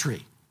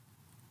ministry.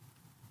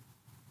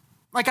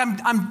 Like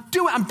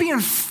I'm being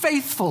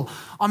faithful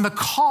on the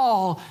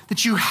call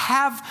that you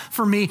have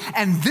for me.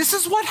 And this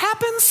is what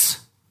happens?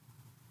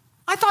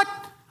 I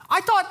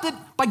thought that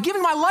by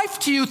giving my life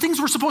to you, things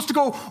were supposed to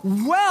go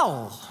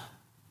well.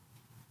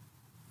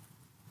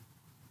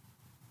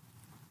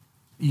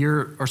 A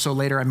year or so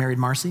later, I married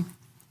Marcy.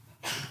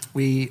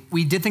 We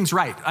did things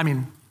right. I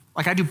mean,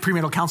 like I do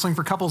premarital counseling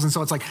for couples, and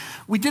so it's like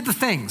we did the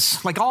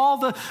things, like all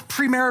the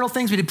premarital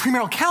things. We did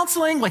premarital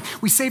counseling, like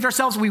we saved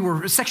ourselves. We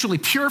were sexually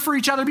pure for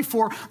each other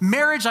before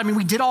marriage. I mean,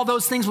 we did all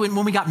those things.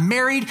 When we got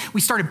married,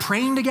 we started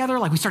praying together,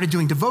 like we started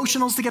doing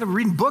devotionals together,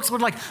 reading books. We're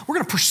like, we're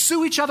going to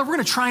pursue each other. We're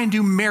going to try and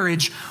do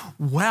marriage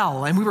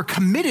well, and we were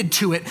committed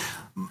to it.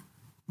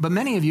 But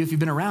many of you, if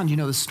you've been around, you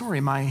know the story.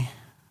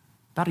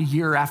 About a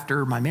year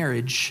after my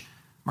marriage,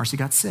 Marcy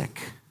got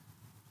sick.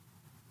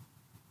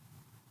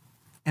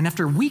 And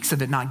after weeks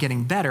of it not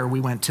getting better, we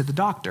went to the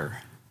doctor.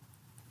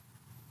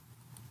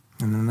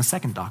 And then the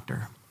second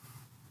doctor.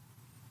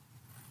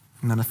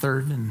 And then a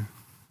third, and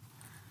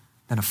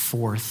then a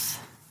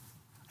fourth.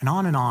 And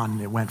on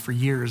it went for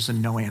years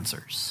and no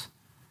answers.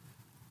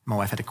 My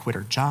wife had to quit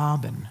her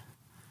job, and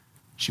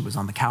she was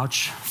on the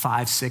couch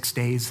 5-6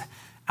 days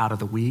out of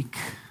the week,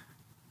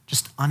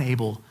 just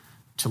unable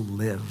to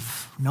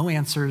live. No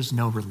answers,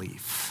 no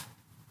relief.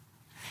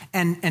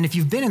 And if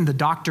you've been in the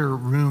doctor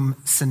room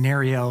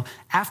scenario,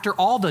 after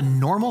all the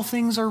normal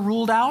things are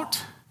ruled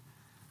out,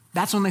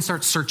 that's when they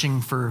start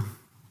searching for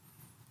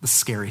the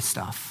scary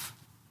stuff.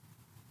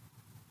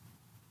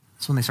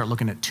 That's when they start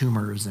looking at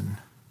tumors and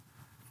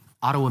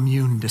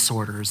autoimmune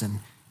disorders and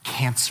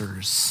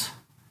cancers,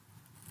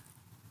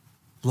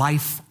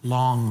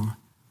 lifelong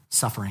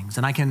sufferings.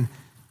 And I can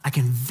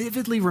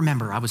vividly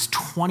remember I was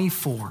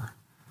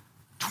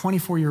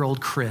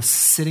 24-year-old Chris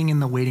sitting in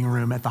the waiting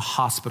room at the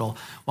hospital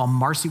while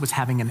Marcy was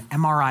having an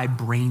MRI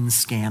brain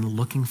scan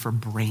looking for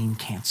brain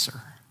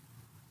cancer.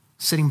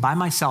 Sitting by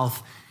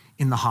myself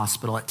in the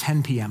hospital at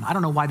 10 p.m. I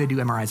don't know why they do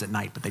MRIs at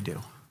night, but they do.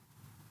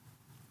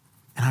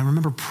 And I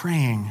remember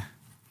praying,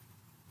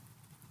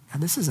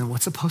 God, this isn't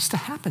what's supposed to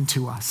happen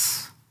to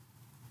us.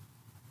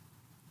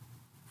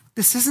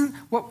 This isn't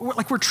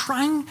what we're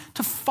trying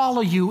to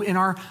follow you in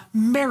our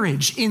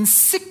marriage, in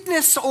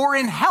sickness or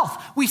in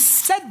health. We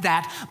said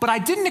that, but I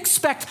didn't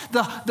expect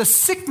the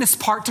sickness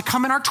part to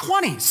come in our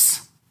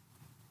 20s.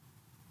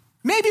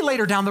 Maybe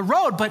later down the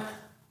road, but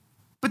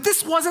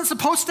this wasn't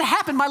supposed to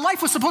happen. My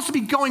life was supposed to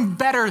be going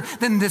better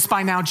than this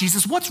by now,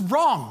 Jesus. What's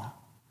wrong?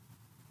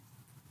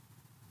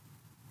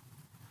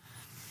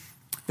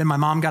 Then my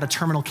mom got a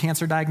terminal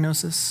cancer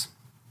diagnosis.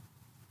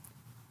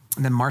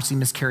 And then Marcy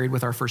miscarried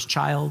with our first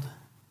child.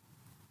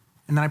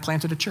 And then I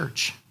planted a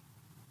church,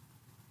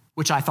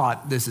 which I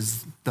thought, this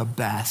is the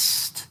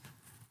best.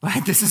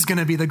 Like, this is going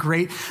to be the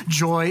great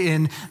joy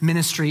in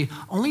ministry,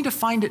 only to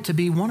find it to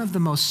be one of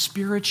the most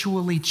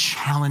spiritually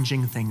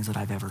challenging things that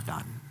I've ever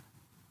done.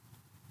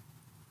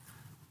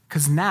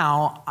 Because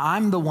now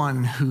I'm the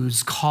one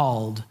who's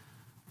called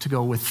to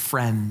go with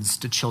friends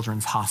to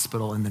Children's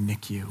Hospital in the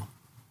NICU.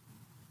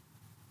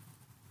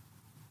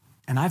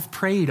 And I've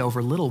prayed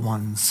over little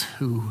ones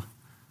who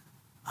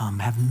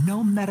have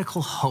no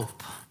medical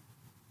hope,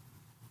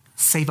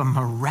 save a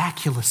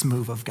miraculous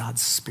move of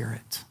God's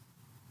Spirit.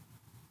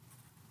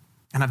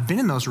 And I've been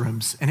in those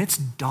rooms, and it's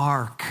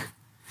dark.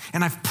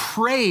 And I've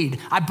prayed,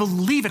 I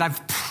believe it,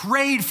 I've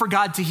prayed for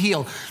God to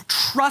heal,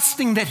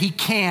 trusting that he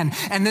can,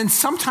 and then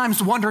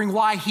sometimes wondering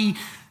why he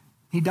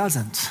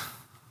doesn't.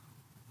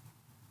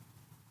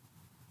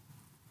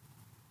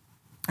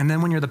 And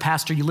then when you're the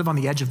pastor, you live on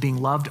the edge of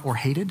being loved or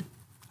hated.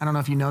 I don't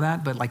know if you know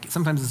that, but like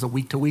sometimes it's a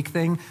week-to-week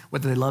thing,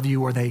 whether they love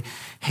you or they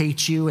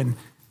hate you. And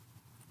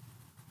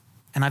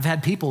I've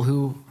had people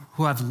who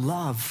I've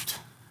loved,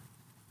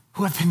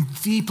 who I've been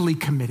deeply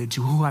committed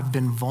to, who I've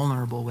been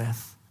vulnerable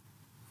with,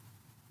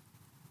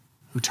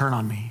 who turn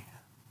on me,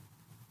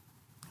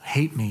 who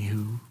hate me,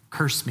 who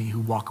curse me,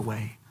 who walk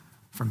away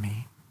from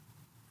me.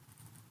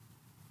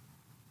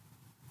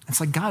 It's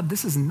like, God,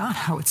 this is not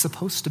how it's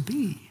supposed to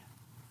be.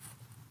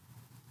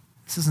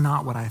 This is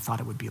not what I thought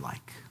it would be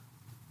like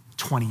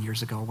 20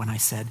 years ago when I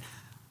said,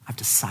 I've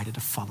decided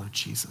to follow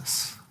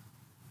Jesus.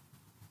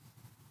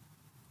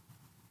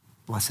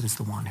 Blessed is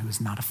the one who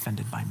is not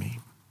offended by me.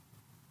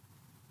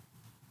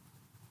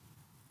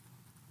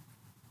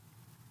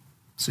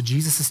 So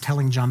Jesus is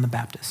telling John the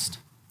Baptist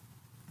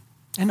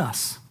and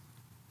us,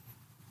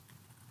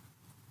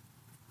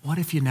 what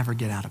if you never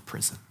get out of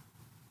prison?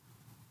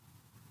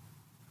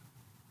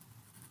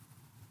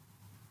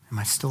 Am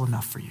I still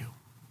enough for you?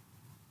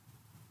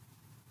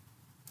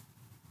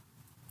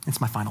 It's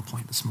my final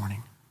point this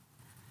morning.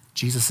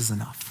 Jesus is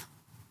enough.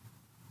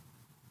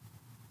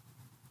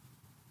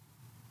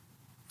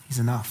 He's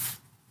enough.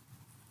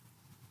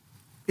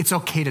 It's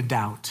okay to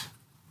doubt.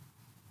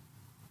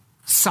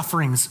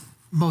 Sufferings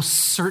most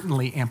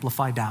certainly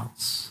amplify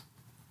doubts.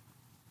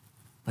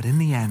 But in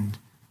the end,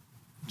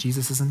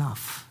 Jesus is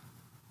enough.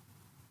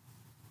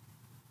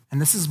 And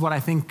this is what I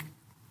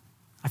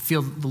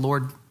feel the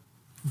Lord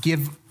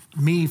give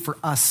me for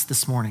us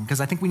this morning,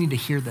 because I think we need to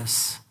hear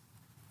this.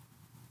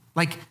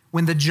 Like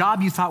when the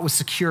job you thought was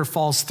secure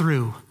falls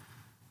through,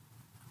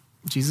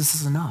 Jesus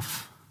is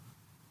enough.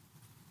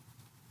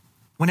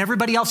 When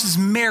everybody else is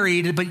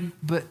married,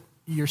 but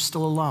you're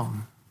still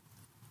alone,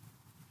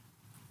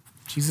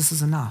 Jesus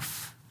is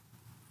enough.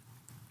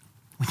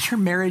 When your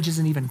marriage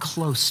isn't even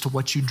close to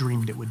what you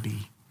dreamed it would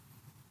be,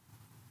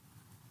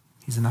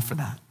 he's enough for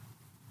that.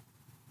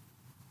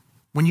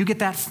 When you get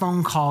that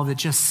phone call that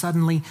just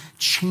suddenly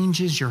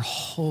changes your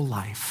whole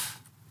life,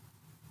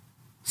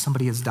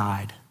 somebody has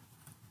died,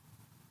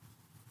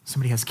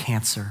 somebody has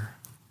cancer,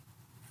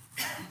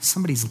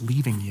 somebody's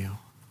leaving you,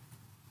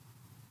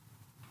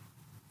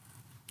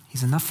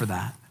 he's enough for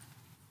that.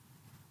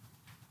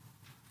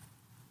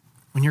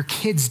 When your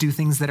kids do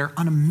things that are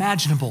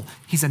unimaginable,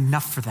 he's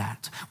enough for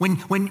that.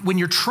 When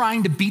you're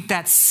trying to beat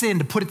that sin,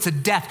 to put it to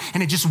death,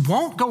 and it just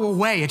won't go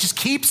away, it just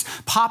keeps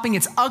popping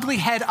its ugly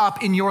head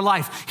up in your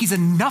life, he's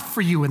enough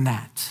for you in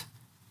that.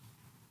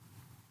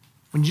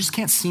 When you just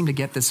can't seem to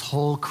get this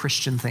whole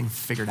Christian thing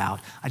figured out,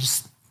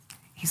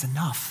 he's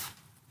enough.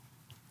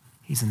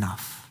 He's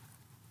enough.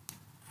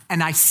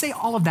 And I say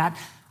all of that,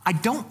 I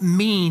don't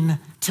mean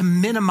to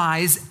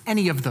minimize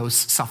any of those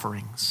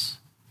sufferings.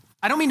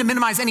 I don't mean to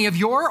minimize any of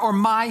your or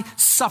my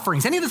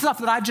sufferings, any of the stuff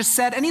that I've just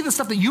said, any of the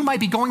stuff that you might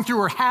be going through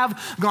or have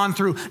gone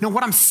through. No,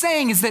 what I'm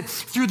saying is that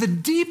through the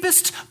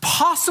deepest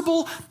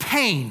possible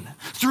pain,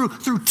 through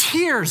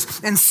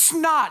tears and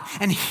snot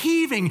and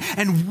heaving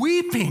and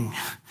weeping,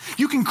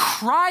 you can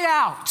cry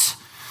out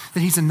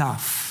that he's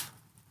enough.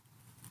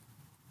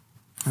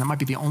 And that might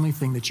be the only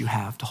thing that you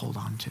have to hold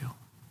on to.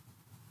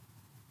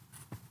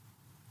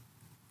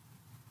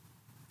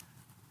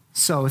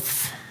 So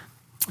if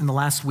in the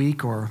last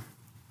week or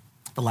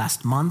the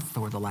last month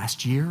or the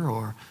last year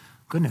or,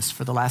 goodness,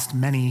 for the last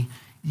many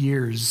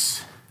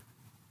years,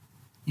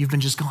 you've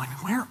been just going,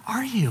 where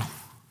are you?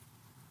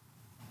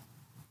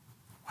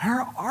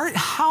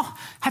 How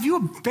have you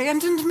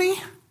abandoned me?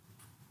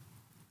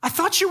 I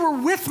thought you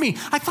were with me.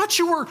 I thought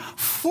you were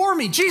for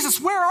me. Jesus,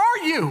 where are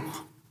you?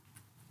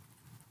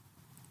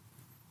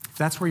 If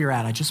that's where you're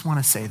at, I just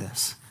want to say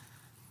this.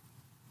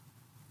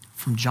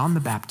 From John the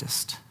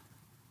Baptist,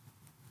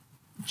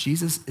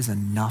 Jesus is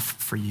enough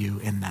for you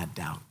in that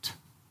doubt.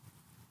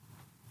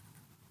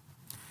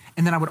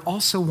 And then I would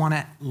also want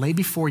to lay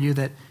before you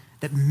that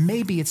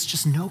maybe it's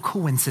just no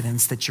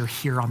coincidence that you're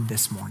here on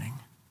this morning,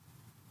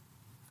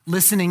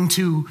 listening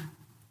to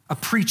a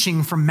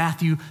preaching from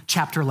Matthew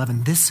chapter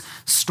 11, this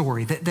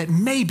story, that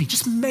maybe,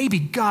 just maybe,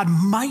 God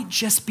might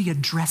just be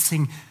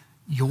addressing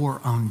your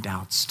own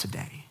doubts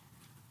today.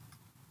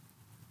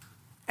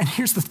 And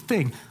here's the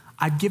thing,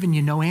 I've given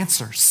you no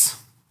answers.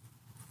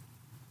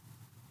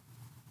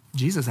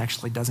 Jesus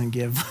actually doesn't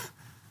give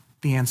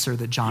the answer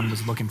that John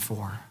was looking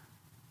for.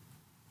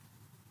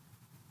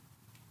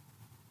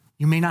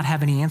 You may not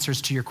have any answers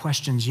to your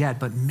questions yet,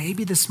 but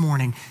maybe this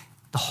morning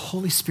the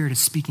Holy Spirit is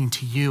speaking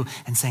to you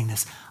and saying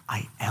this,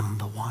 I am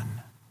the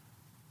one.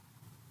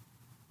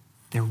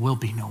 There will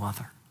be no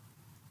other.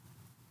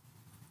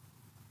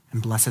 And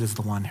blessed is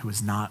the one who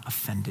is not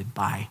offended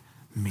by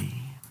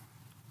me.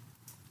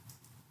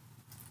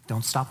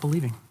 Don't stop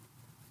believing.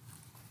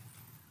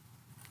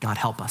 God,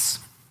 help us.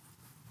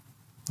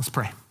 Let's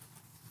pray.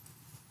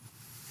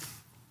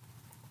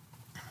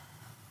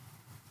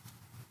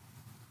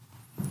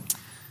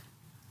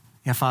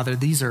 Yeah, Father,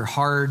 these are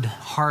hard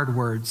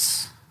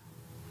words.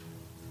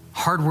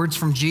 Hard words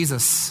from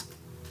Jesus.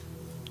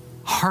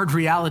 Hard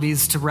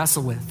realities to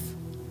wrestle with.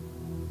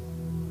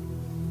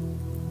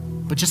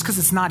 But just because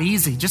it's not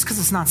easy, just because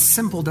it's not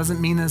simple,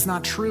 doesn't mean that it's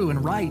not true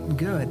and right and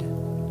good.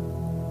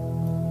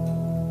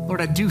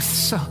 Lord, I'm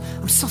so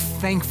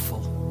thankful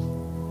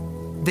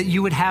that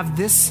you would have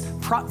this,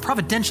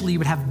 providentially, you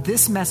would have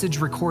this message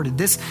recorded,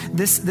 this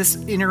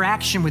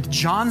interaction with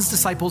John's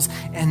disciples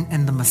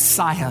and the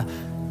Messiah.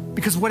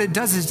 Because what it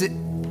does is it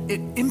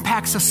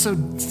impacts us so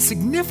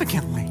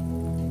significantly.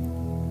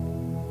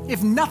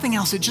 If nothing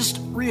else, it just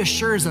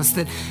reassures us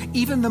that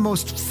even the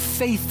most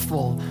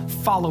faithful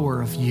follower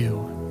of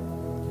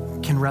you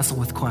can wrestle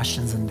with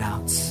questions and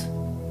doubts.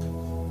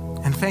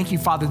 And thank you,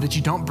 Father, that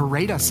you don't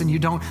berate us and you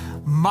don't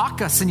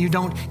mock us and you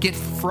don't get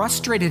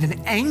frustrated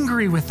and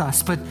angry with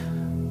us, but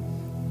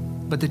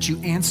that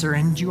you answer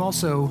and you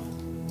also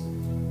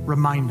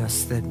remind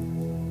us that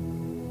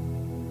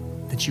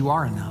you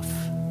are enough.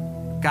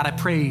 God, I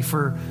pray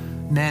for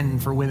men,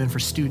 for women, for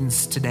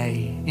students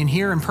today, in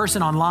here, in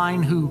person,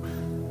 online, who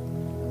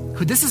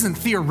this isn't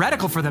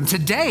theoretical for them.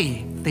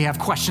 Today, they have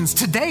questions.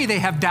 Today, they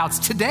have doubts.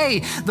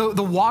 Today,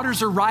 the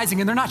waters are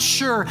rising and they're not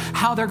sure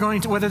how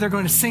whether they're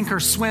going to sink or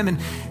swim.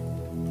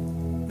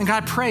 And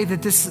God, I pray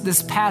that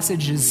this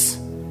passage is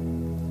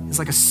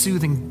like a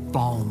soothing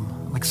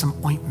balm, like some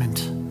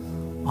ointment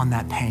on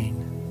that pain.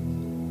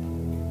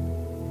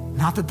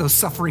 Not that those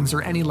sufferings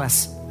are any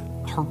less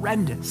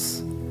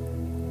horrendous.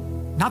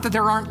 Not that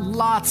there aren't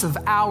lots of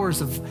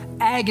hours of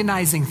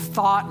agonizing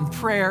thought and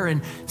prayer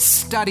and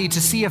study to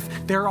see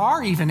if there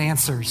are even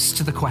answers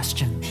to the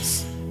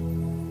questions.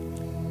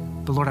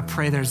 But Lord, I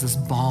pray there's this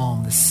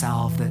balm, this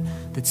salve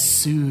that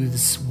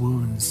soothes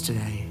wounds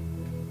today.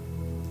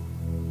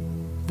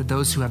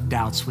 those who have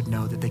doubts would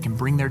know that they can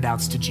bring their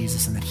doubts to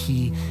Jesus and that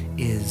he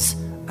is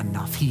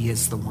enough. He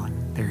is the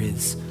one. There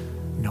is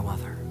no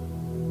other.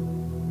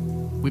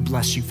 We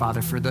bless you,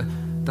 Father, for the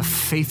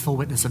faithful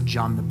witness of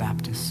John the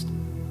Baptist.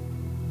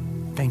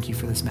 Thank you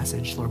for this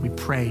message, Lord. We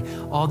pray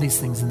all these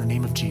things in the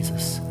name of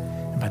Jesus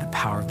and by the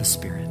power of the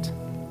Spirit.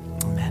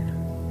 Amen.